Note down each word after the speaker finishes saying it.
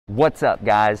What's up,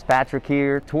 guys? Patrick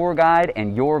here, tour guide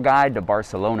and your guide to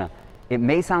Barcelona. It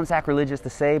may sound sacrilegious to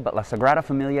say, but La Sagrada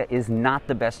Familia is not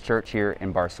the best church here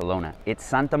in Barcelona. It's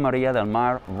Santa Maria del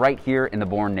Mar right here in the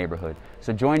Born neighborhood.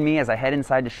 So join me as I head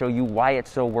inside to show you why it's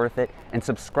so worth it, and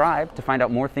subscribe to find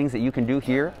out more things that you can do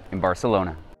here in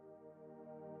Barcelona.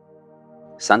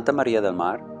 Santa Maria del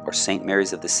Mar, or St.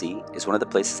 Mary's of the Sea, is one of the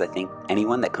places I think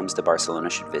anyone that comes to Barcelona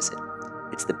should visit.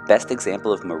 It's the best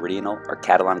example of Meridional or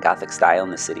Catalan Gothic style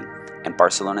in the city, and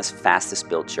Barcelona's fastest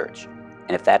built church.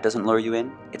 And if that doesn't lure you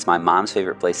in, it's my mom's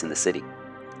favorite place in the city.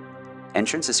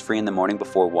 Entrance is free in the morning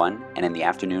before 1 and in the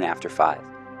afternoon after 5.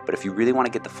 But if you really want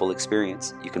to get the full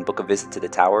experience, you can book a visit to the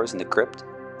towers and the crypt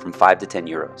from 5 to 10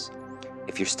 euros.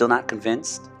 If you're still not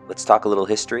convinced, let's talk a little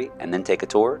history and then take a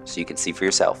tour so you can see for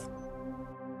yourself.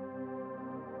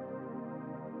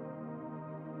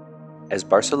 As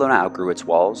Barcelona outgrew its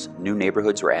walls, new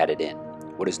neighborhoods were added in.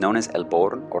 What is known as El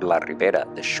Born or La Ribera,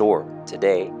 the shore,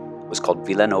 today, was called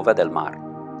Vilanova del Mar.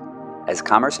 As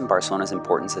commerce and Barcelona's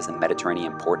importance as a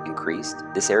Mediterranean port increased,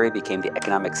 this area became the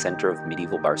economic center of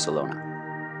medieval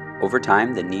Barcelona. Over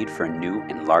time, the need for a new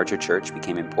and larger church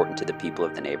became important to the people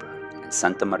of the neighborhood, and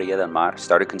Santa Maria del Mar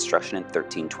started construction in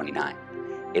 1329.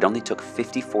 It only took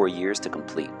 54 years to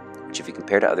complete, which if you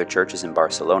compare to other churches in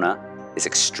Barcelona, is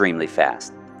extremely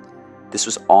fast. This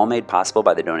was all made possible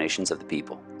by the donations of the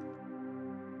people.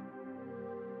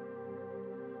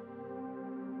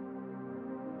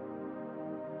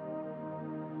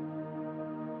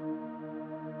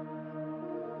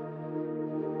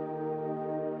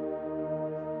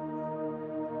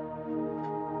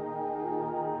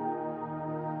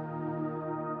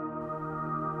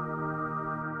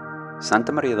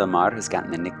 Santa Maria del Mar has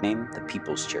gotten the nickname the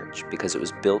People's Church because it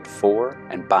was built for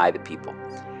and by the people.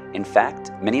 In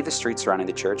fact, many of the streets surrounding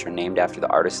the church are named after the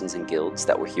artisans and guilds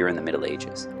that were here in the Middle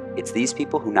Ages. It's these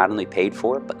people who not only paid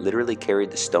for, but literally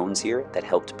carried the stones here that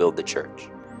helped build the church.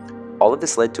 All of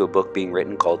this led to a book being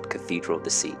written called Cathedral of the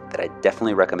Sea that I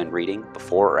definitely recommend reading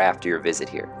before or after your visit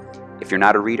here. If you're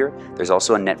not a reader, there's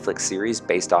also a Netflix series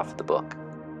based off of the book.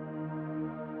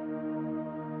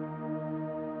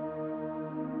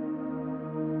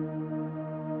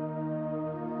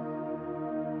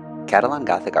 Catalan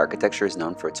Gothic architecture is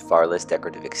known for its far less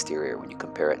decorative exterior when you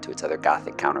compare it to its other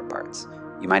Gothic counterparts.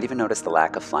 You might even notice the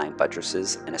lack of flying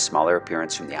buttresses and a smaller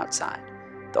appearance from the outside.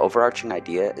 The overarching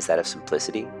idea is that of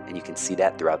simplicity, and you can see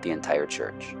that throughout the entire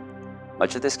church.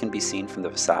 Much of this can be seen from the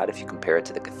facade if you compare it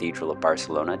to the Cathedral of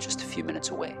Barcelona just a few minutes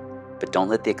away. But don't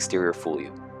let the exterior fool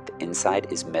you. The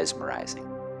inside is mesmerizing.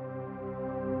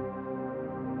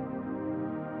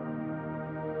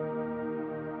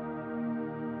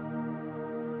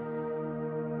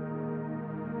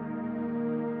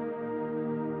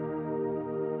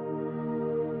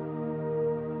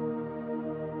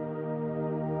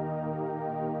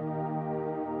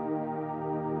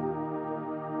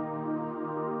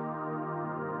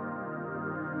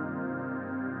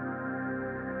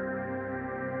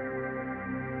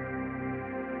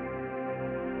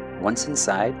 Once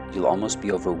inside, you'll almost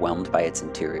be overwhelmed by its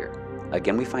interior.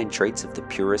 Again, we find traits of the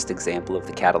purest example of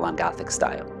the Catalan Gothic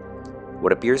style.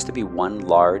 What appears to be one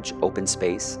large, open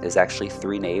space is actually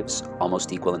 3 naves,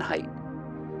 almost equal in height.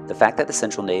 The fact that the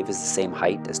central nave is the same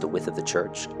height as the width of the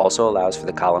church also allows for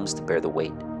the columns to bear the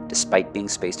weight, despite being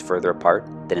spaced further apart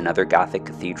than in other Gothic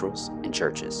cathedrals and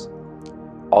churches.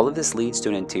 All of this leads to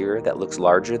an interior that looks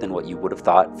larger than what you would have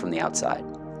thought from the outside.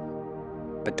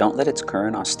 But don't let its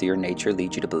current austere nature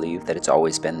lead you to believe that it's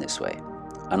always been this way.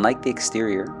 Unlike the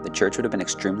exterior, the church would have been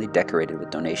extremely decorated with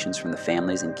donations from the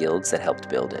families and guilds that helped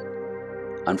build it.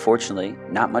 Unfortunately,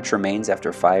 not much remains after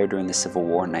a fire during the Civil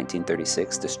War in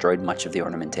 1936 destroyed much of the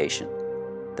ornamentation.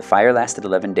 The fire lasted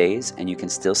 11 days, and you can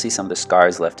still see some of the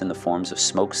scars left in the forms of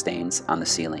smoke stains on the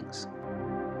ceilings.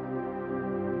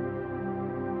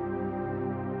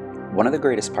 One of the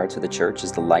greatest parts of the church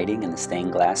is the lighting and the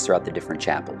stained glass throughout the different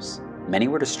chapels. Many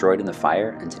were destroyed in the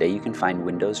fire, and today you can find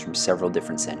windows from several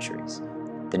different centuries.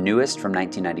 The newest from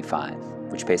 1995,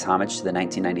 which pays homage to the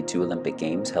 1992 Olympic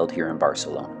Games held here in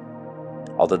Barcelona.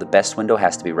 Although the best window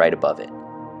has to be right above it.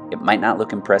 It might not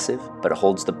look impressive, but it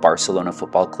holds the Barcelona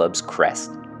Football Club's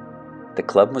crest. The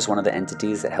club was one of the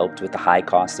entities that helped with the high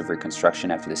cost of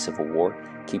reconstruction after the Civil War,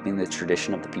 keeping the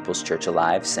tradition of the People's Church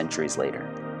alive centuries later.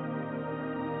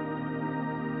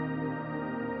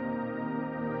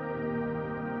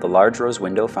 The large rose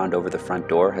window found over the front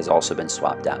door has also been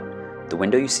swapped out. The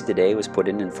window you see today was put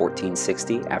in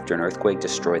 1460 after an earthquake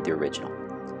destroyed the original.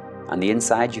 On the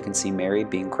inside you can see Mary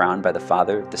being crowned by the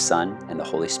Father, the Son, and the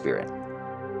Holy Spirit.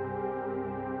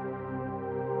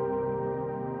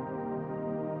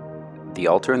 The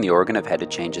altar and the organ have had to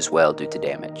change as well due to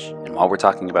damage. And while we're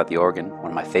talking about the organ, one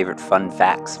of my favorite fun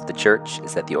facts of the church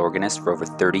is that the organist for over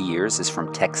 30 years is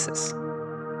from Texas.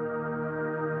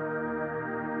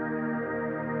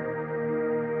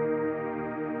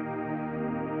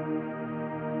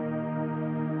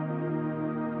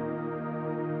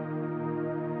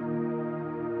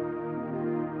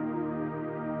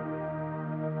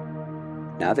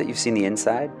 Now that you've seen the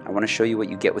inside, I want to show you what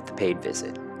you get with the paid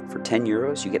visit. For 10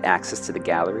 euros, you get access to the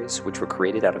galleries, which were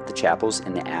created out of the chapels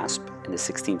in the Asp in the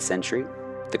 16th century,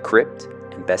 the crypt,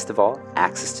 and best of all,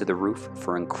 access to the roof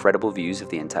for incredible views of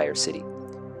the entire city.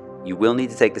 You will need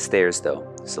to take the stairs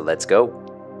though, so let's go.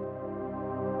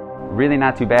 Really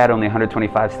not too bad, only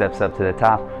 125 steps up to the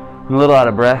top. I'm a little out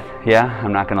of breath, yeah,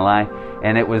 I'm not gonna lie,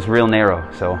 and it was real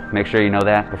narrow, so make sure you know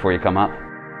that before you come up.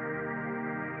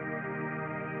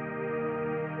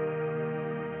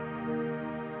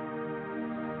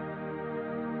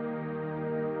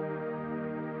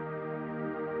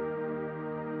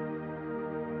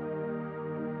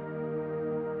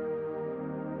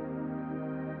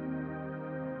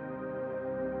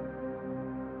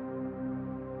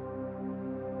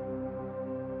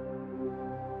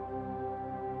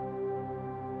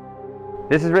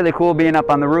 This is really cool being up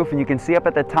on the roof, and you can see up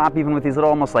at the top even with these little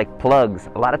almost like plugs.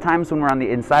 A lot of times when we're on the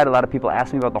inside, a lot of people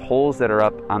ask me about the holes that are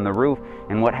up on the roof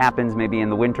and what happens maybe in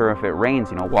the winter if it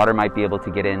rains. You know, water might be able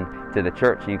to get into the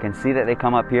church. And you can see that they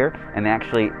come up here and they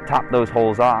actually top those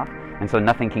holes off, and so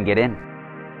nothing can get in.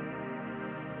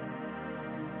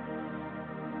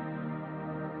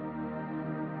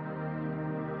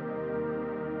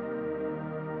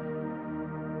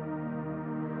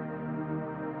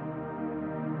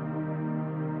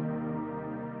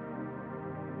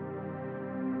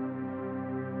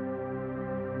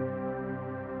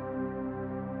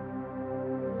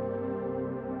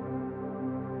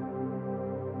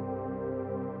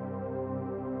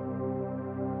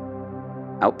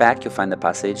 Out back, you'll find the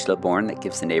Passage La Borne that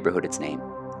gives the neighborhood its name,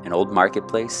 an old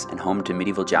marketplace and home to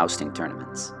medieval jousting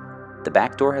tournaments. The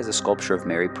back door has a sculpture of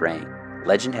Mary praying.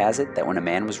 Legend has it that when a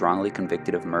man was wrongly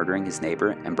convicted of murdering his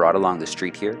neighbor and brought along the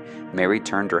street here, Mary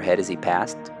turned her head as he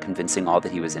passed, convincing all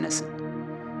that he was innocent.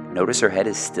 Notice her head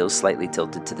is still slightly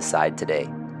tilted to the side today.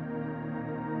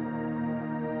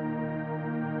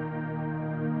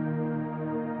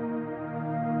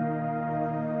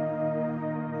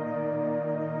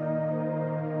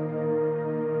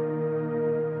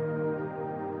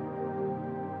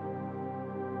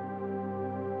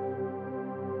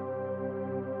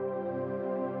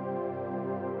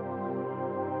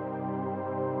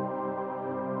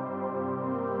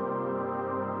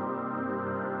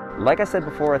 Like I said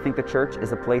before, I think the church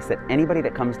is a place that anybody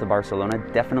that comes to Barcelona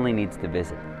definitely needs to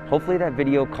visit. Hopefully that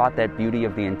video caught that beauty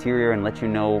of the interior and let you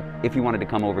know if you wanted to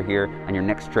come over here on your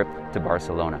next trip to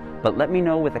Barcelona. But let me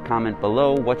know with a comment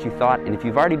below what you thought, and if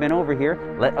you've already been over here,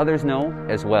 let others know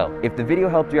as well. If the video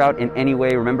helped you out in any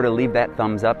way, remember to leave that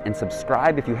thumbs up and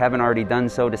subscribe if you haven't already done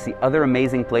so to see other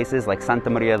amazing places like Santa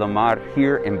Maria del Mar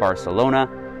here in Barcelona,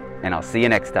 and I'll see you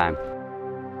next time.